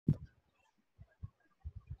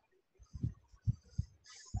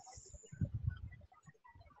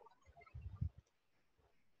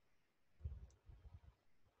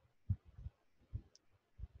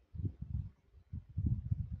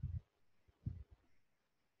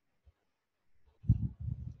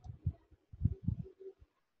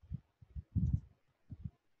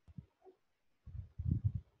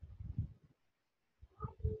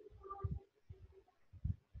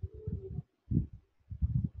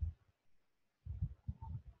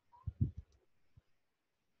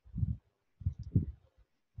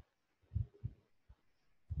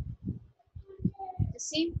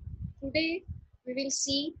See, today we will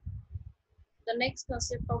see the next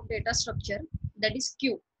concept of data structure, that is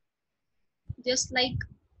queue. Just like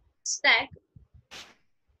stack,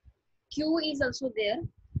 queue is also there.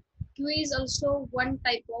 Queue is also one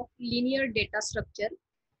type of linear data structure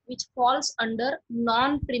which falls under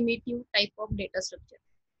non-primitive type of data structure.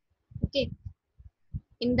 Okay,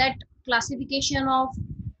 in that classification of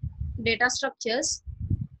data structures,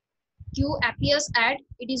 queue appears at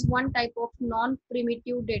it is one type of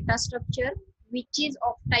non-primitive data structure which is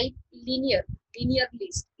of type linear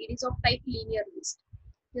list. It is of type linear list.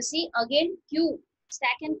 You see again queue,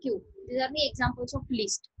 stack and queue. These are the examples of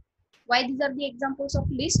list. Why these are the examples of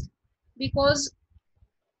list? Because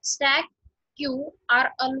stack, queue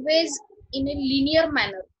are always in a linear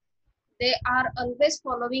manner. They are always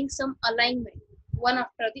following some alignment one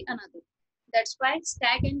after the another. That's why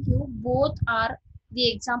stack and queue both are the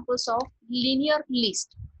examples of linear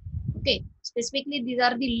list. Okay, specifically these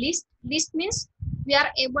are the list. List means we are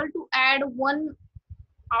able to add one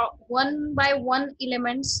by one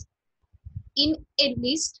elements in a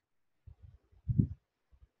list,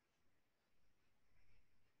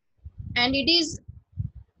 and it is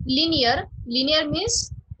linear. Linear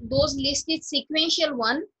means those list is sequential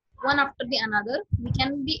one after the another. We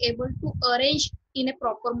can be able to arrange in a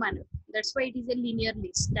proper manner. That's why it is a linear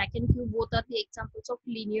list. Stack and queue both are the examples of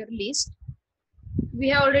linear list. We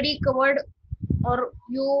have already covered, or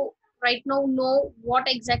you right now know what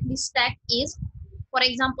exactly stack is. For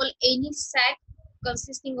example, any stack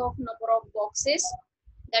consisting of number of boxes,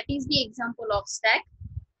 that is the example of stack.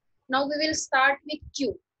 Now we will start with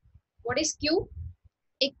queue. What is queue?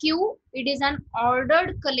 A queue, it is an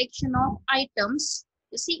ordered collection of items.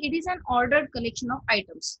 You see, it is an ordered collection of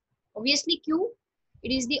items. Obviously, queue,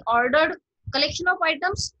 it is the ordered collection of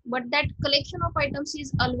items, but that collection of items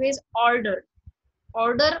is always ordered.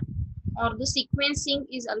 Order or the sequencing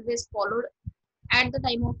is always followed at the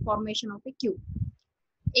time of formation of a queue.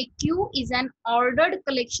 A queue is an ordered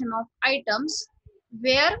collection of items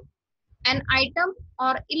where an item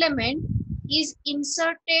or element is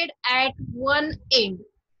inserted at one end,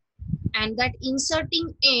 and that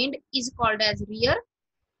inserting end is called as rear,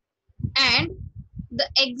 and the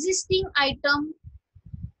existing item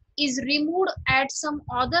is removed at some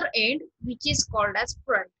other end which is called as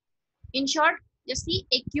front. In short, you see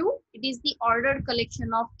a queue, it is the ordered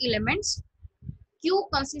collection of elements. Queue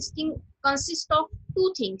consists of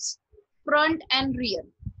two things, front and rear.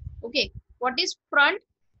 Okay, what is front?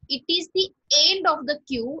 It is the end of the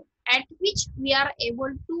queue at which we are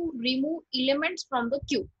able to remove elements from the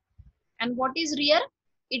queue. And what is rear?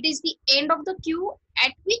 It is the end of the queue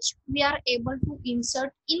at which we are able to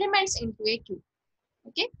insert elements into a queue.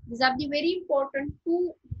 Okay, these are the very important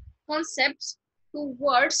two concepts, two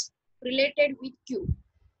words related with queue.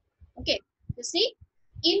 Okay, you see,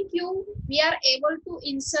 in queue we are able to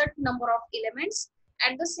insert number of elements.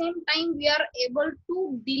 At the same time, we are able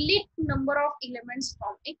to delete number of elements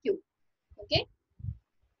from a queue. Okay,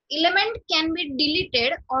 element can be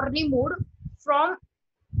deleted or removed from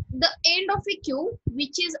the end of a queue,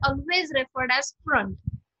 which is always referred as front.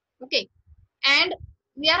 Okay, and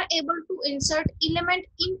we are able to insert element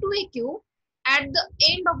into a queue at the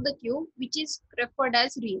end of the queue, which is referred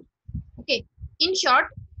as rear. Okay, in short,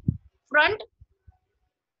 front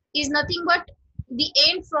is nothing but the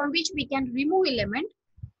end from which we can remove element.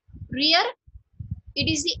 Rear,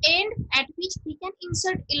 it is the end at which we can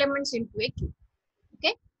insert elements into a queue.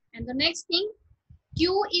 Okay, and the next thing,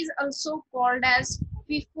 queue is also called as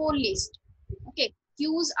FIFO list. Okay,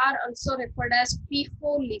 queues are also referred as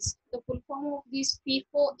FIFO list. The full form of this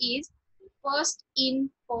FIFO is first in,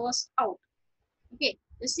 first out. Okay,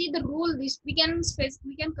 you see the rule. This we can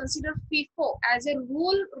consider FIFO as a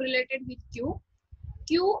rule related with queue.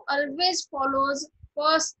 Queue always follows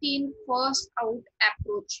first in, first out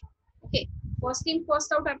approach. Okay, first in,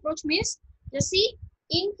 first out approach means, you see,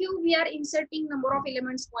 in queue we are inserting number of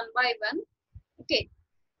elements one by one. Okay,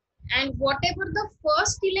 and whatever the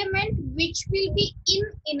first element which will be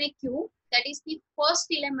in a queue, that is the first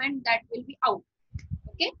element that will be out.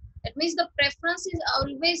 Okay, that means the preference is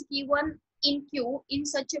always given in queue in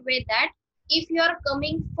such a way that if you are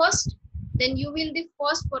coming first, then you will be the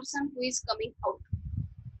first person who is coming out.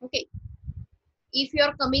 Okay, if you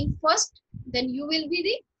are coming first, then you will be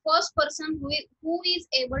the first person who is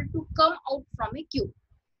able to come out from a queue.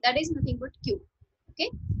 That is nothing but queue. Okay,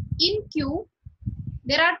 in queue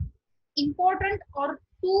there are important or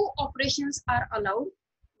two operations are allowed,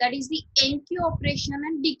 that is the NQ operation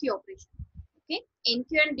and DQ operation. Okay,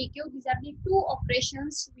 NQ and DQ, these are the two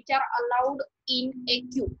operations which are allowed in a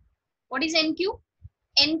queue. What is NQ?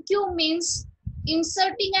 NQ means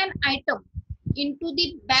inserting an item into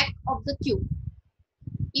the back of the queue.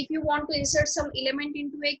 If you want to insert some element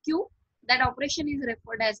into a queue, that operation is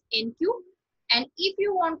referred as enqueue. And if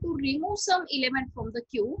you want to remove some element from the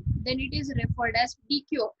queue, then it is referred as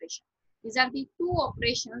dequeue operation. These are the two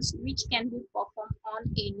operations which can be performed on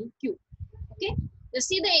any queue. Okay, let's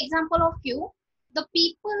see the example of queue. The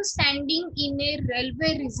people standing in a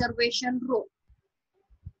railway reservation row.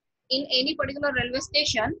 In any particular railway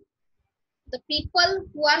station, the people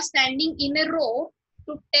who are standing in a row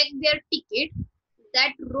to take their ticket,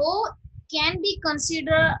 that row can be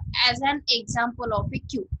considered as an example of a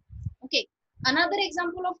queue. Okay, another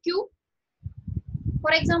example of queue,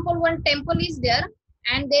 for example, one temple is there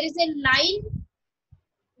and there is a line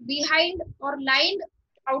behind or line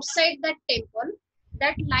outside that temple.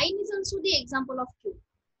 That line is also the example of queue.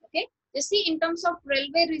 Okay, you see, in terms of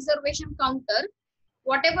railway reservation counter,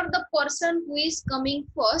 whatever the person who is coming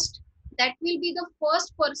first, that will be the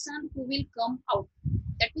first person who will come out.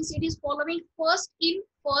 That means it is following first in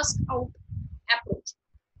first out approach.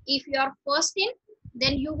 If you are first in,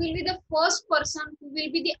 then you will be the first person who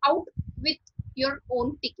will be the out with your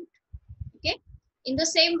own ticket. Okay, in the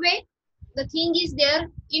same way, the thing is there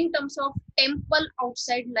in terms of temple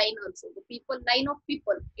outside line also. The people, line of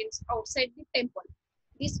people is outside the temple.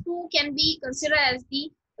 These two can be considered as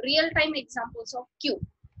the real-time examples of queue.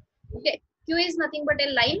 Okay, queue is nothing but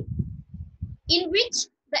a line in which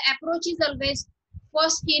the approach is always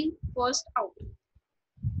first in, first out.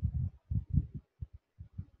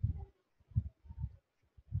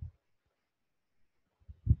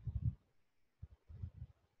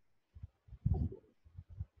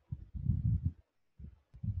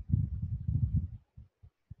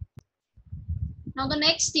 Now the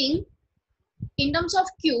next thing, in terms of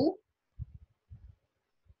queue,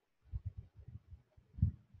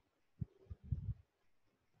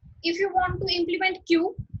 if you want to implement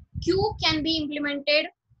queue, queue can be implemented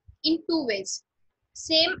in two ways.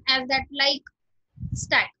 Same as that like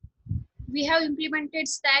stack. We have implemented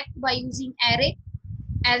stack by using array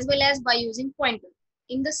as well as by using pointer.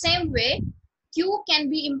 In the same way, queue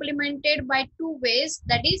can be implemented by two ways,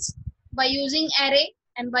 that is by using array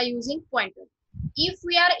and by using pointer. If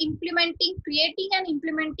we are creating and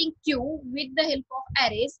implementing queue with the help of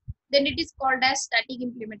arrays, then it is called as static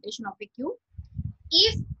implementation of a queue.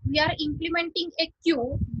 If we are implementing a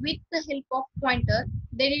queue with the help of pointer,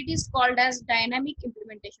 then it is called as dynamic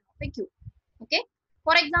implementation of a queue. Okay,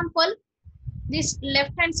 for example, this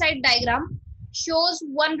left hand side diagram shows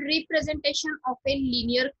one representation of a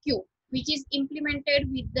linear queue which is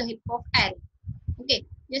implemented with the help of array. Okay,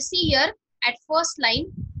 you see here at first line,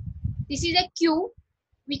 this is a queue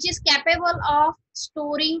which is capable of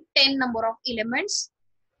storing 10 number of elements.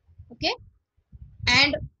 Okay,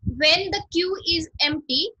 and when the queue is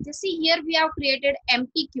empty, you see here we have created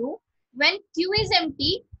empty queue. When queue is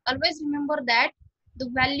empty, always remember that the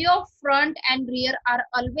value of front and rear are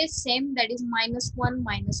always same, that is -1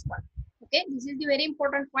 -1. Okay, this is the very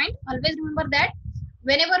important point. Always remember that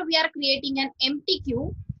whenever we are creating an empty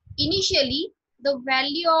queue, initially the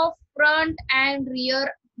value of front and rear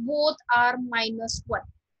both are -1.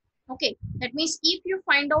 Okay, that means if you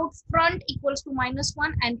find out front equals to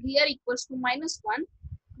 -1 and rear equals to -1,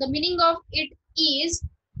 the meaning of it is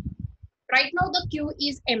right now the queue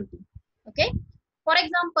is empty. Okay, for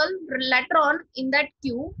example, later on in that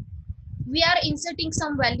queue we are inserting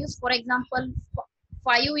some values. For example,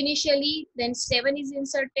 5 initially, then 7 is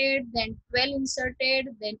inserted, then 12 inserted,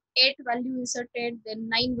 then 8 value inserted, then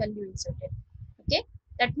 9 value inserted. Okay,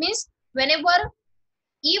 that means whenever,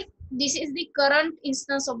 if this is the current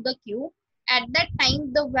instance of the queue, at that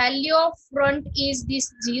time the value of front is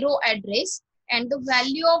this 0 address and the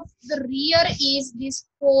value of the rear is this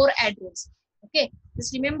 4 address. Okay,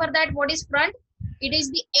 just remember that what is front? It is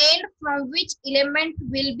the end from which element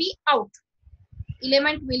will be out,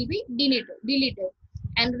 element will be deleted,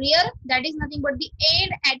 and rear, that is nothing but the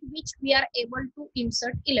end at which we are able to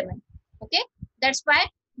insert element. Okay, that's why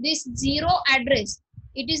this 0 address,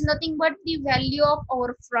 it is nothing but the value of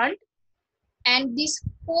our front, and this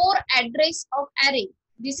 4 address of array,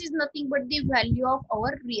 this is nothing but the value of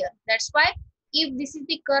our rear. That's why if this is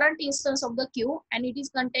the current instance of the queue and it is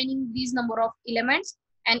containing these number of elements,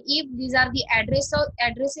 and if these are the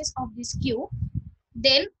addresses of this queue,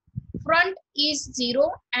 then front is 0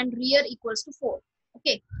 and rear equals to 4.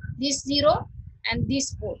 Okay, this 0 and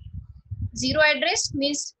this 4. 0 address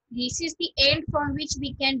means this is the end from which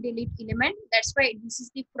we can delete element. That's why this is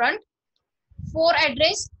the front. 4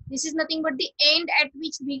 address, this is nothing but the end at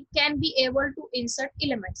which we can be able to insert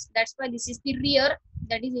elements. That's why this is the rear,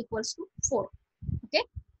 that is equals to 4. Okay,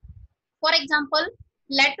 for example,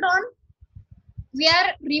 later on we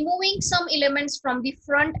are removing some elements from the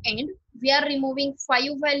front end. We are removing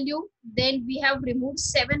 5 value, then we have removed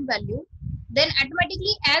 7 value. Then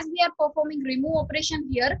automatically, as we are performing remove operation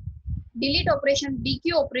here, delete operation,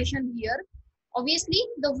 DQ operation here, obviously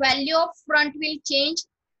the value of front will change.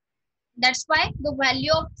 That's why the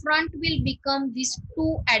value of front will become this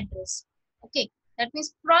 2 address. Okay, that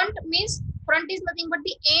means front is nothing but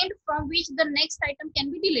the end from which the next item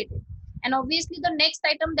can be deleted, and obviously the next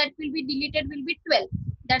item that will be deleted will be 12.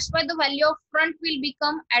 That's why the value of front will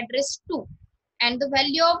become address 2, and the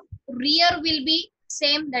value of rear will be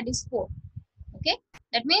same, that is 4. Okay,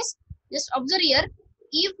 that means just observe here,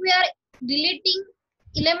 if we are deleting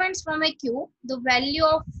elements from a queue, the value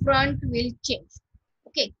of front will change.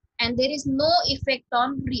 Okay, and there is no effect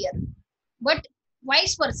on rear. But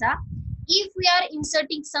vice versa, if we are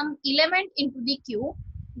inserting some element into the queue,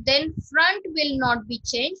 then front will not be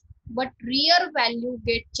changed, but rear value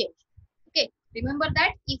get changed. Okay, remember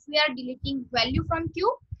that if we are deleting value from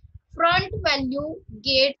queue, front value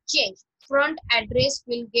get changed, front address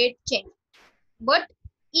will get changed. But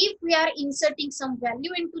if we are inserting some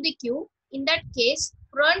value into the queue, in that case,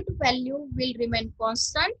 front value will remain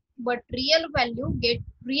constant, but rear value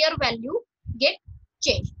get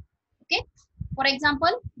changed. Okay. For example,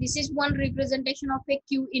 this is one representation of a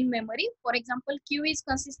queue in memory. For example, queue is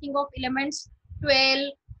consisting of elements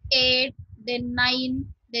 12, 8, then 9,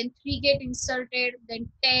 then 3 get inserted, then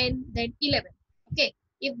 10, then 11. Okay.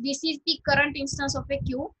 If this is the current instance of a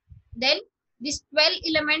queue, then this 12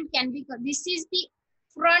 element can be, this is the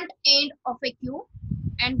front end of a queue,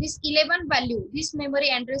 and this 11 value, this memory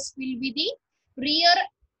address will be the rear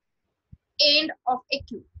end of a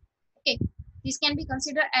queue. Okay, this can be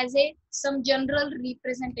considered as a some general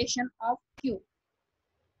representation of queue.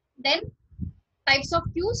 Then types of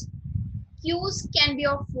queues. Queues can be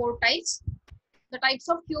of 4 types. The types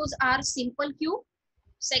of queues are simple queue,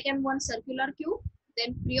 second one circular queue,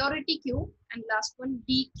 then priority queue, and last one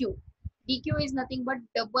DQ. DQ is nothing but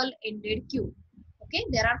double-ended queue. Okay,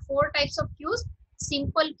 there are 4 types of queues: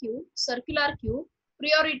 simple queue, circular queue,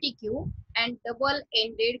 priority queue, and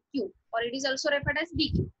double-ended queue, or it is also referred as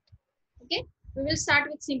DQ. Okay, we will start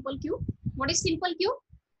with simple queue. What is simple queue?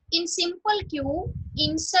 In simple queue,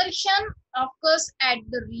 insertion occurs at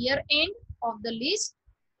the rear end of the list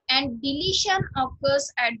and deletion occurs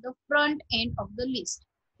at the front end of the list.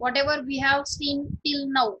 Whatever we have seen till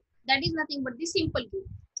now, that is nothing but the simple queue.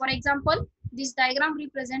 For example, this diagram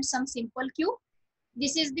represents some simple queue.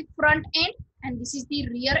 This is the front end and this is the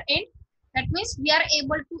rear end. That means we are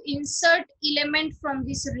able to insert element from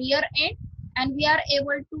this rear end and we are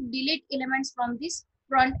able to delete elements from this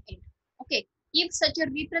front end. Okay, if such a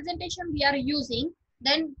representation we are using,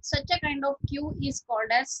 then such a kind of queue is called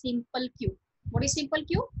as simple queue. What is simple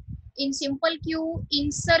queue? In simple queue,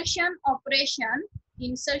 insertion operation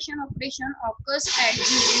occurs at the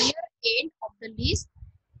rear end of the list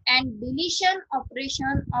and deletion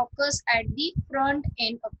operation occurs at the front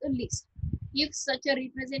end of the list. If such a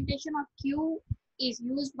representation of queue is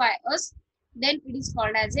used by us, then it is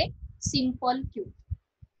called as a simple queue.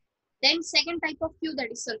 Then second type of queue,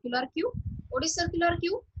 that is circular queue. What is circular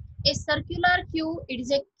queue? A circular queue, it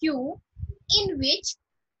is a queue in which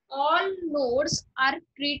all nodes are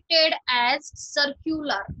treated as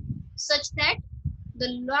circular, such that the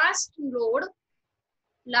last node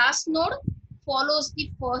follows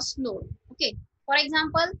the first node. Okay, for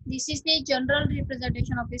example, this is the general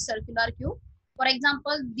representation of a circular queue. For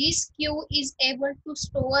example, this queue is able to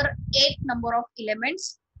store 8 number of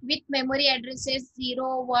elements with memory addresses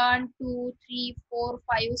 0, 1, 2, 3, 4,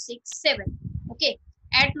 5, 6, 7. Okay,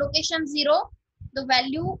 at location 0, the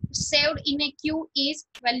value saved in a queue is,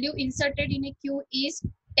 value inserted in a queue is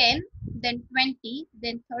 10, then 20,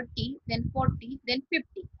 then 30, then 40, then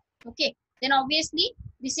 50. Okay, then obviously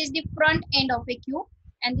this is the front end of a queue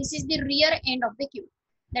and this is the rear end of the queue.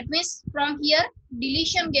 That means from here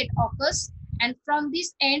deletion get occurs and from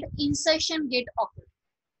this end insertion get occurs.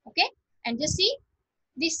 Okay, and just see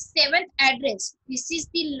this 7th address, this is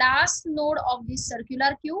the last node of this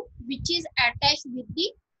circular queue which is attached with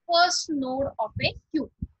the first node of a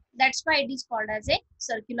queue. That's why it is called as a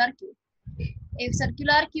circular queue. A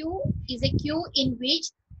circular queue is a queue in which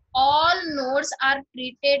all nodes are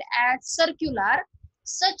treated as circular,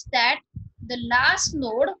 such that the last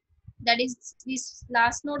node, that is this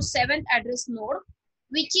last node, 7th address node,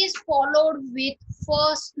 which is followed with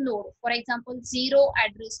first node, for example 0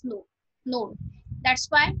 address node. That's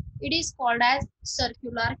why it is called as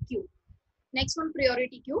circular queue. Next one,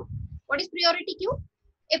 priority queue. What is priority queue?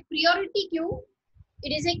 A priority queue,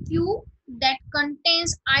 it is a queue that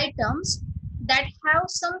contains items that have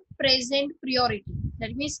some present priority.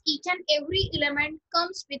 That means each and every element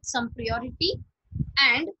comes with some priority,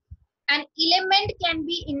 and an element can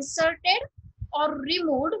be inserted or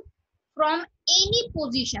removed from any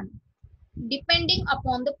position depending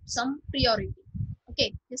upon the some priority.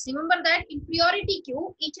 Okay, just remember that in priority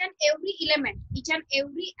queue, each and every element, each and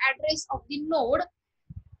every address of the node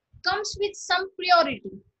comes with some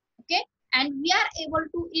priority. Okay, and we are able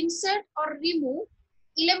to insert or remove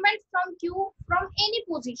element from queue from any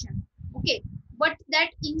position. Okay, but that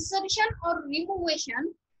insertion or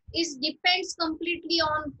removation is depends completely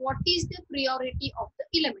on what is the priority of the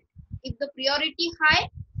element. If the priority high,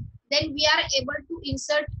 then we are able to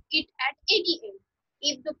insert it at any end.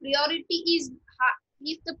 If the priority is high,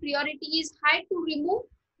 if the priority is high to remove,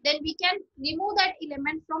 then we can remove that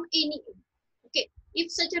element from any end. Okay,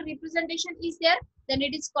 if such a representation is there, then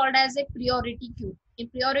it is called as a priority queue. In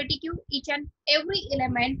priority queue, each and every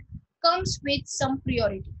element comes with some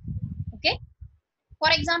priority. Okay, for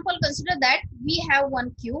example, consider that we have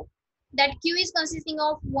one queue. That queue is consisting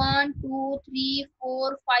of 1 2 3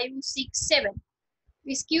 4 5 6 7.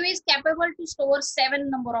 This queue is capable to store 7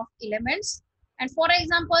 number of elements. And for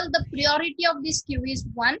example, the priority of this queue is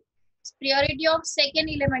 1. Priority of second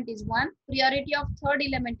element is 1. Priority of third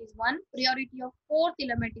element is 1. Priority of fourth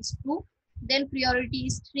element is 2. Then priority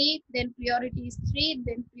is 3. Then priority is 3.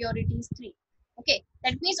 Then priority is 3. Okay,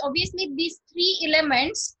 that means obviously these 3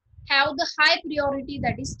 elements have the high priority,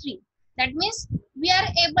 that is 3. That means we are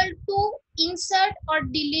able to insert or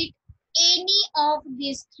delete any of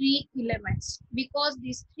these 3 elements because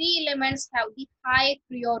these 3 elements have the high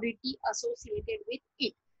priority associated with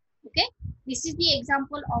it. Okay, this is the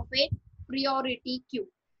example of a priority queue.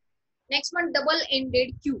 Next one,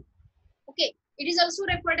 double-ended queue. Okay, it is also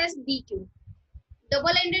referred as DQ.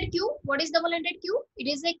 Double-ended queue. What is double-ended queue?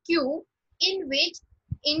 It is a queue in which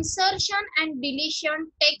insertion and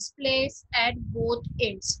deletion takes place at both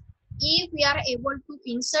ends. If we are able to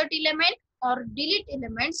insert element or delete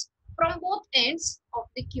elements from both ends of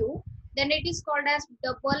the queue, then it is called as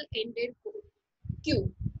double-ended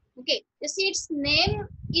queue. Okay, you see its name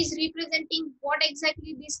is representing what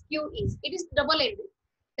exactly this queue is. It is double-ended.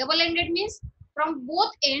 Double-ended means from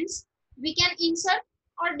both ends we can insert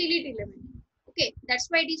or delete element. Okay, that's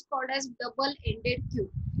why it is called as double-ended queue.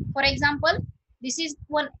 For example, this is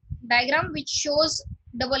one diagram which shows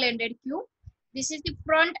double-ended queue. This is the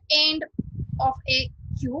front end of a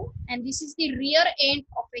queue and this is the rear end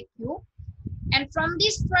of a queue. And from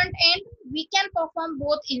this front end, we can perform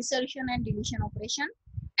both insertion and deletion operation,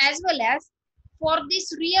 as well as for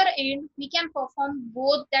this rear end, we can perform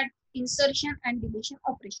both that insertion and deletion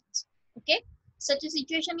operations. Okay, such a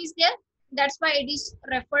situation is there. That's why it is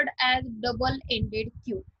referred as double-ended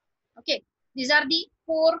queue. Okay, these are the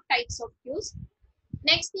 4 types of queues.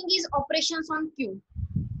 Next thing is operations on queue.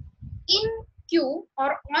 In queue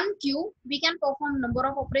or on queue, we can perform number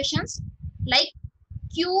of operations like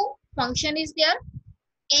queue function is there,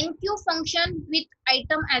 enqueue function with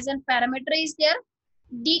item as a parameter is there,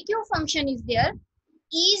 dequeue function is there,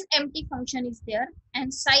 isEmpty function is there,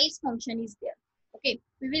 and size function is there. Okay,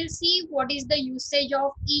 we will see what is the usage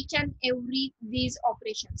of each and every these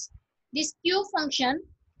operations. This queue function,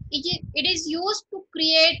 it is used to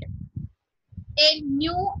create a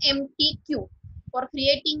new empty queue. For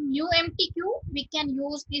creating new empty queue, we can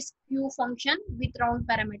use this queue function with round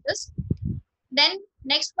parameters. Then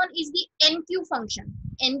next one is the enqueue function.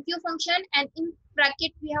 Enqueue function, and in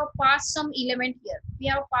bracket we have passed some element here. We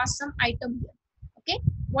have passed some item here. Okay,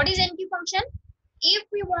 what is enqueue function? If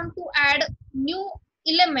we want to add new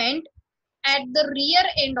element at the rear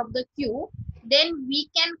end of the queue, then we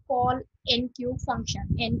can call enqueue function,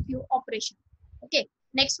 enqueue operation. Okay,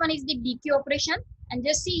 next one is the dequeue operation, and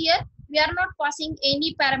just see here we are not passing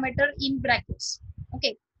any parameter in brackets.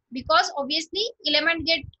 Okay, because obviously element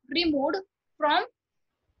get removed from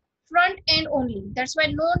front end only. That's why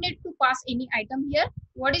no need to pass any item here.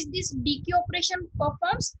 What is this dequeue operation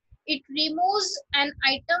performs? It removes an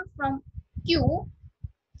item from queue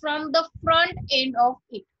from the front end of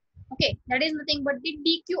it. Okay, that is nothing but the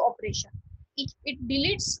dequeue operation. It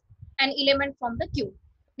deletes an element from the queue.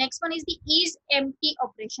 Next one is the isEmpty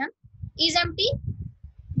operation. IsEmpty,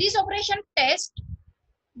 this operation tests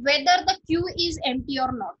whether the queue is empty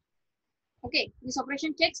or not. Okay, this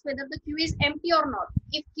operation checks whether the queue is empty or not.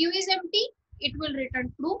 If queue is empty, it will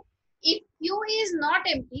return true. If queue is not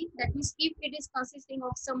empty, that means if it is consisting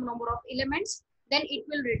of some number of elements, then it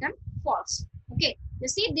will return false. Okay, you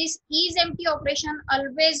see this isEmpty operation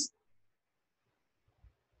always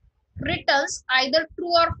returns either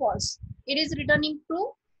true or false. It is returning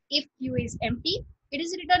true if queue is empty. It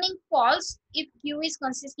is returning false if queue is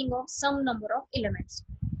consisting of some number of elements.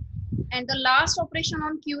 And the last operation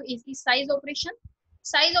on queue is the size operation.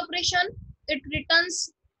 Size operation, it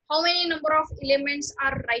returns how many number of elements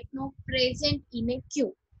are right now present in a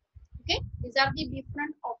queue. Okay, these are the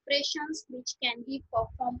different operations which can be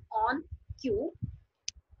performed on queue.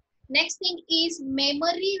 Next thing is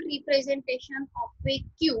memory representation of a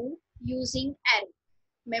queue using array.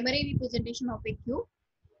 Memory representation of a queue.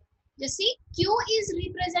 Just see, queue is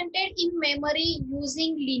represented in memory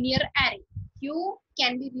using linear array. Queue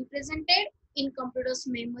can be represented in computer's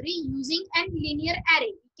memory using a linear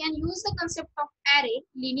array. We can use the concept of array,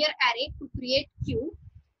 linear array, to create queue.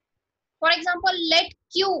 For example, let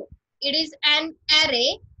Q, it is an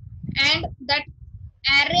array, and that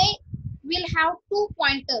array will have two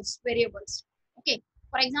pointers variables. Okay.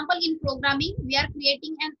 For example, in programming, we are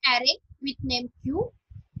creating an array with name Q.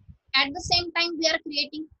 At the same time, we are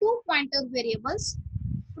creating two pointer variables,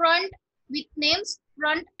 front with names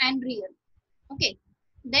front and rear. Okay.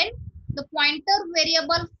 Then the pointer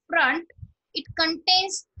variable front, it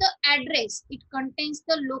contains the address, it contains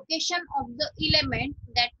the location of the element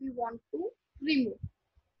that we want to remove.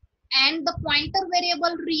 And the pointer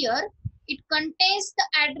variable rear, it contains the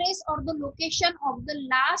address or the location of the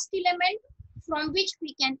last element from which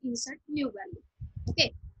we can insert new value.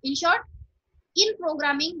 Okay. In short, in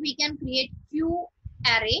programming, we can create queue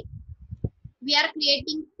array. We are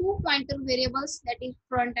creating two pointer variables, that is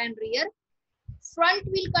front and rear. Front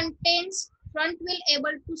will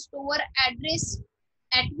able to store address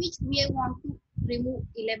at which we want to remove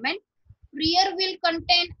element. Rear will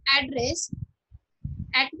contain address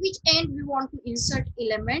at which end we want to insert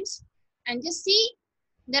elements. And just see,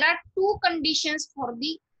 there are two conditions for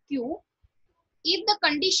the queue. If the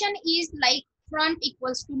condition is like front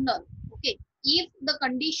equals to null, okay, if the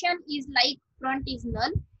condition is like front is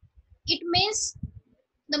null, it means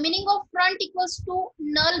the meaning of front equals to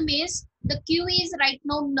null means the queue is right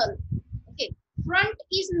now null. Okay, front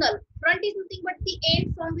is null. Front is nothing but the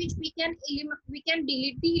end from which we can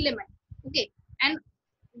delete the element. Okay, and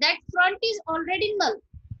that front is already null.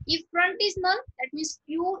 If front is null, that means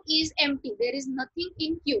queue is empty. There is nothing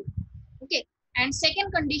in queue. Okay, and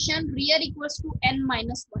second condition, rear equals to n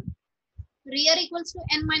minus 1. Rear equals to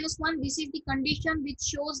n minus 1. This is the condition which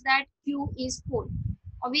shows that queue is full.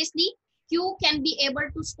 Obviously, queue can be able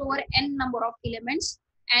to store n number of elements,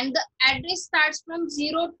 and the address starts from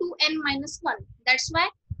 0 to n minus 1. That's why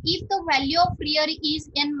if the value of rear is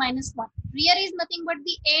n minus 1, rear is nothing but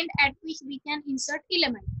the end at which we can insert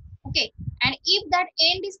element. Okay, and if that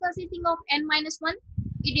end is consisting of n minus 1,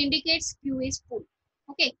 it indicates queue is full.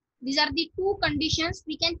 Okay, these are the two conditions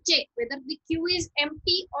we can check whether the queue is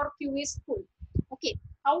empty or queue is full. Okay,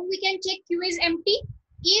 how we can check queue is empty?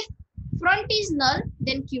 If front is null,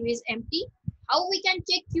 then queue is empty. How we can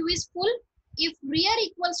check queue is full? If rear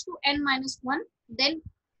equals to n minus 1, then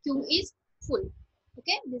queue is full.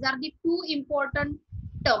 Okay, these are the two important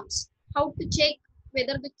terms. How to check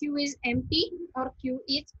whether the queue is empty or queue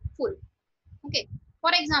is full. Okay,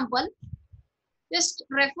 for example, just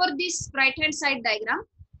refer this right hand side diagram.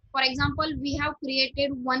 For example, we have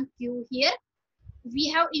created one queue here. We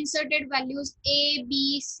have inserted values A,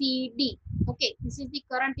 B, C, D. Okay, this is the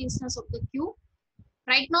current instance of the queue.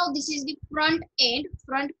 Right now, this is the front end,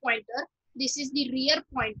 front pointer. This is the rear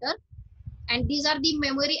pointer. And these are the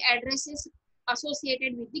memory addresses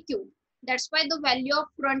associated with the queue. That's why the value of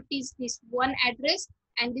front is this 1 address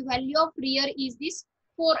and the value of rear is this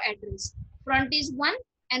 4 address. Front is 1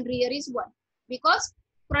 and rear is 1. Because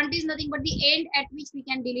front is nothing but the end at which we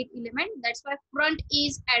can delete element. That's why front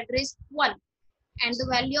is address 1 and the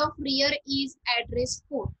value of rear is address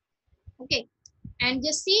 4. Okay, and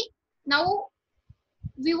just see, now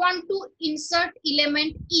we want to insert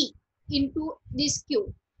element E into this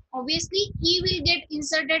queue. Obviously, E will get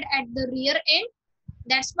inserted at the rear end.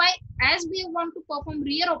 That's why as we want to perform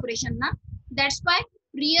rear operation now, that's why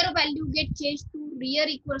rear value get changed to rear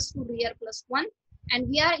equals to rear plus 1, and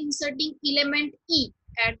we are inserting element E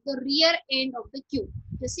at the rear end of the queue.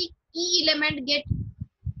 You see, E element get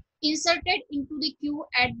inserted into the queue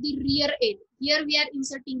at the rear end. Here we are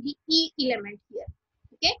inserting the E element here.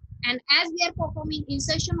 Okay, and as we are performing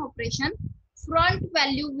insertion operation, front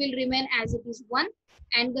value will remain as it is 1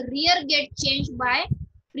 and the rear get changed by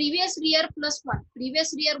previous rear plus 1.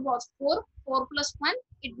 Previous rear was 4, 4 plus 1,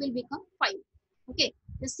 it will become 5. Okay,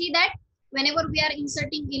 you see that whenever we are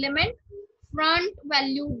inserting element, front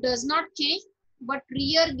value does not change, but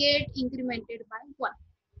rear get incremented by 1.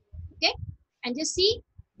 Okay, and just see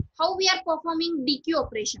how we are performing DQ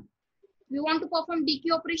operation. We want to perform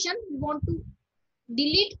DQ operation, we want to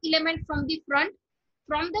delete element from the front.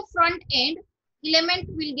 From the front end, element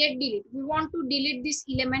will get deleted. We want to delete this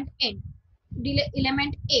element end,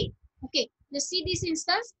 element A. Okay, just see this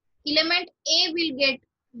instance, element A will get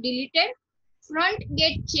deleted, front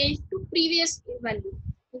get changed to previous value.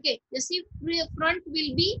 Okay, just see front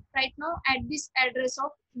will be right now at this address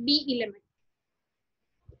of D element.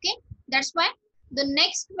 Okay, that's why the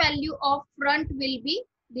next value of front will be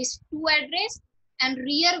this 2 address and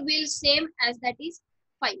rear will same as that is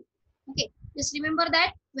 5. Okay, just remember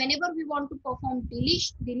that whenever we want to perform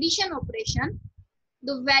deletion operation,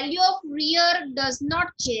 the value of rear does not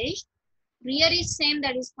change. Rear is same,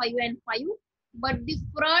 that is 5 and 5, but the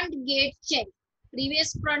front gets changed.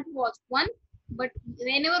 Previous front was 1, but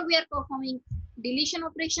whenever we are performing deletion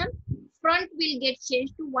operation, front will get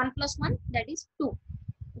changed to 1 plus 1, that is 2.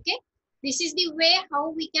 Okay, this is the way how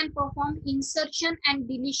we can perform insertion and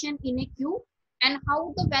deletion in a queue, and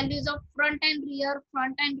how the values of front and rear,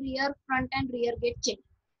 front and rear, front and rear get changed.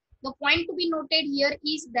 The point to be noted here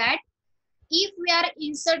is that if we are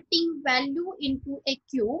inserting value into a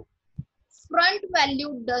queue, front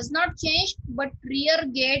value does not change, but rear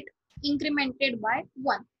get incremented by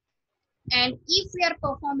 1. And if we are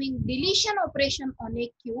performing deletion operation on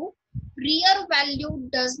a queue, rear value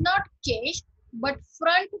does not change, but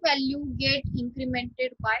front value get incremented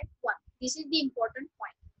by 1. This is the important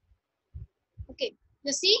point. Okay,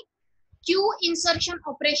 you see, queue insertion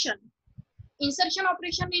operation. Insertion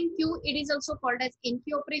operation in queue, it is also called as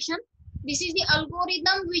NQ operation. This is the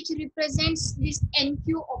algorithm which represents this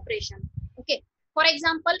NQ operation. Okay, for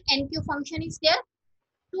example, NQ function is there.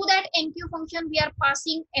 To that NQ function, we are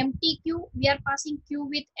passing empty queue. We are passing queue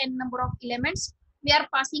with n number of elements. We are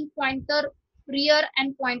passing pointer rear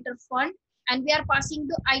and pointer front, and we are passing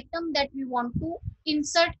the item that we want to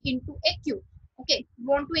insert into a queue. Okay, we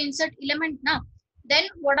want to insert element now. Then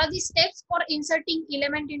what are the steps for inserting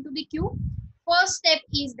element into the queue? First step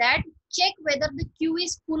is that check whether the queue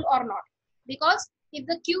is full or not. Because if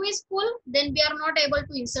the queue is full, then we are not able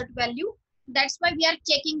to insert value. That's why we are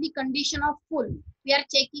checking the condition of full. We are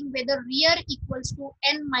checking whether rear equals to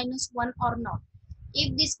n minus 1 or not.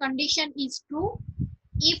 If this condition is true,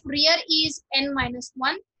 if rear is n minus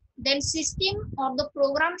 1, then system or the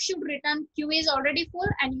program should return queue is already full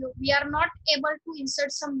and we are not able to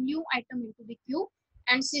insert some new item into the queue,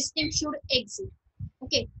 and system should exit.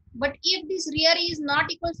 Okay, but if this rear is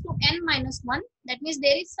not equals to n minus 1, that means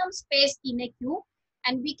there is some space in a queue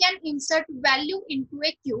and we can insert value into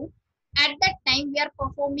a queue. At that time, we are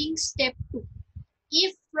performing step 2.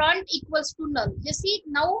 If front equals to null, you see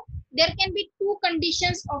now there can be two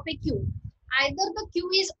conditions of a queue. Either the queue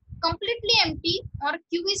is completely empty or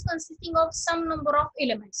queue is consisting of some number of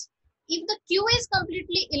elements. If the queue is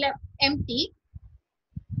completely empty,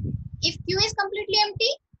 if queue is completely empty,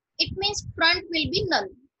 it means front will be null.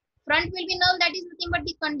 Front will be null, that is nothing but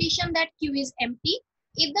the condition that queue is empty.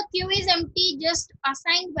 If the queue is empty, just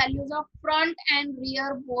assign values of front and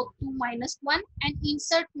rear both to -1 and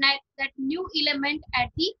insert that new element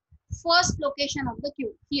at the first location of the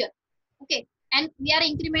queue here. Okay, and we are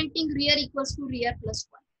incrementing rear equals to rear plus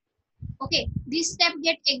 1. Okay, this step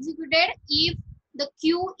get executed if the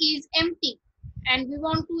queue is empty and we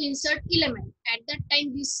want to insert element. At that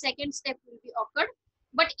time, this second step will be occurred.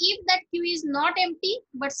 But if that queue is not empty,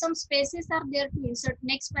 but some spaces are there to insert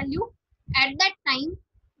next value, at that time,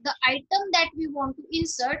 the item that we want to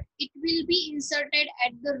insert, it will be inserted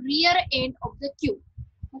at the rear end of the queue.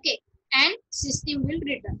 Okay, and system will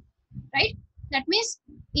return, right? That means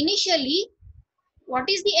initially, what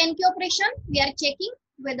is the NQ operation? We are checking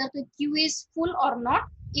whether the queue is full or not.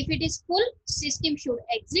 If it is full, system should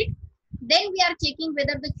exit. Then we are checking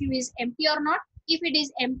whether the queue is empty or not. If it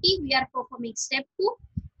is empty, we are performing step 2.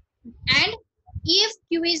 And if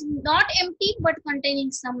queue is not empty but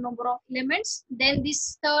containing some number of elements, then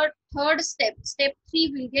this third step, step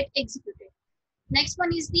 3 will get executed. Next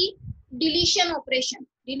one is the deletion operation.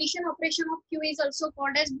 Deletion operation of queue is also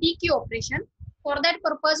called as DQ operation. For that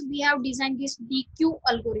purpose, we have designed this DQ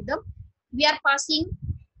algorithm. We are passing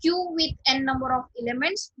queue with n number of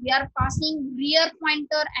elements. We are passing rear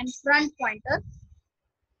pointer and front pointer.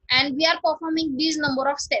 And we are performing these number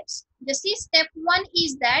of steps. Just see, step 1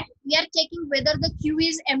 is that we are checking whether the queue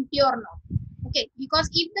is empty or not. Okay, because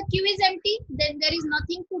if the queue is empty, then there is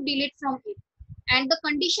nothing to delete from it. And the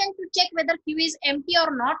condition to check whether queue is empty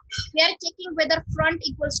or not, we are checking whether front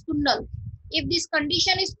equals to null. If this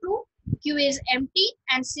condition is true, queue is empty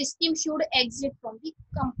and system should exit from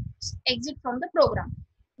the program.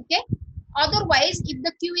 Okay. Otherwise, if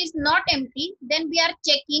the queue is not empty, then we are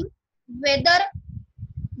checking whether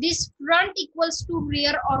this front equals to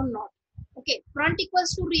rear or not. Okay, front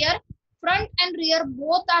equals to rear. Front and rear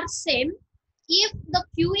both are same if the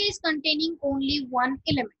queue is containing only one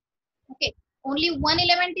element. Okay, only one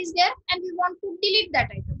element is there and we want to delete that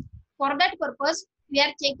item. For that purpose, we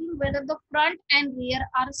are checking whether the front and rear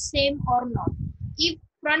are same or not. If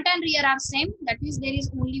front and rear are same, that means there is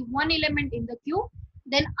only one element in the queue,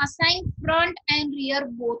 then assign front and rear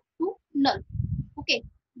both to null. Okay,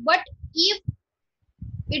 but if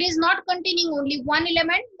it is not containing only one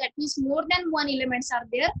element, that means more than one elements are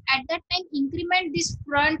there, at that time increment this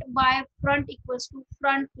front by front equals to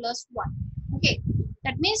front plus 1. Okay,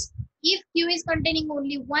 that means if queue is containing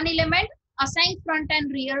only one element, assign front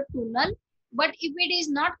and rear to null, but if it is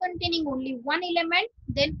not containing only one element,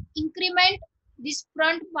 then increment this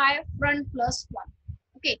front by front plus 1.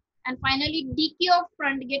 Okay, and finally dequeue of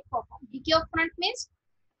front get performed. Dequeue of front means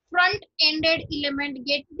front ended element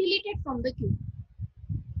get deleted from the queue.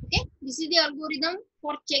 Okay, this is the algorithm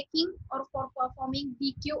for checking or for performing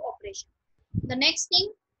dequeue operation. The next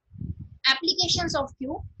thing, applications of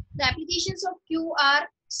queue. The applications of queue are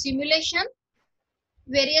simulation,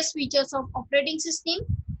 various features of operating system.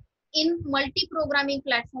 In multi-programming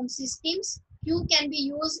platform systems, queue can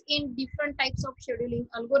be used in different types of scheduling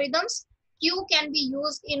algorithms. Queue can be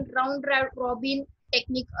used in round robin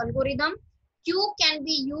technique algorithm. Queue can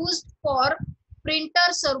be used for printer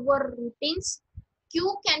server routines.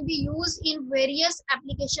 Queue can be used in various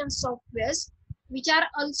application softwares which are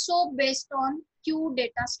also based on queue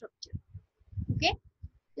data structure. Okay,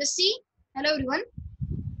 just see. Hello everyone.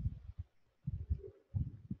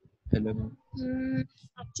 Hello.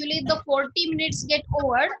 Actually, the 40 minutes get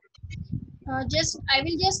over. I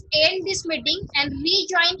will just end this meeting and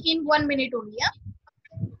rejoin in 1 minute only. Yeah?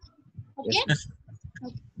 Yes, Okay. miss.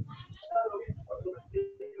 Okay.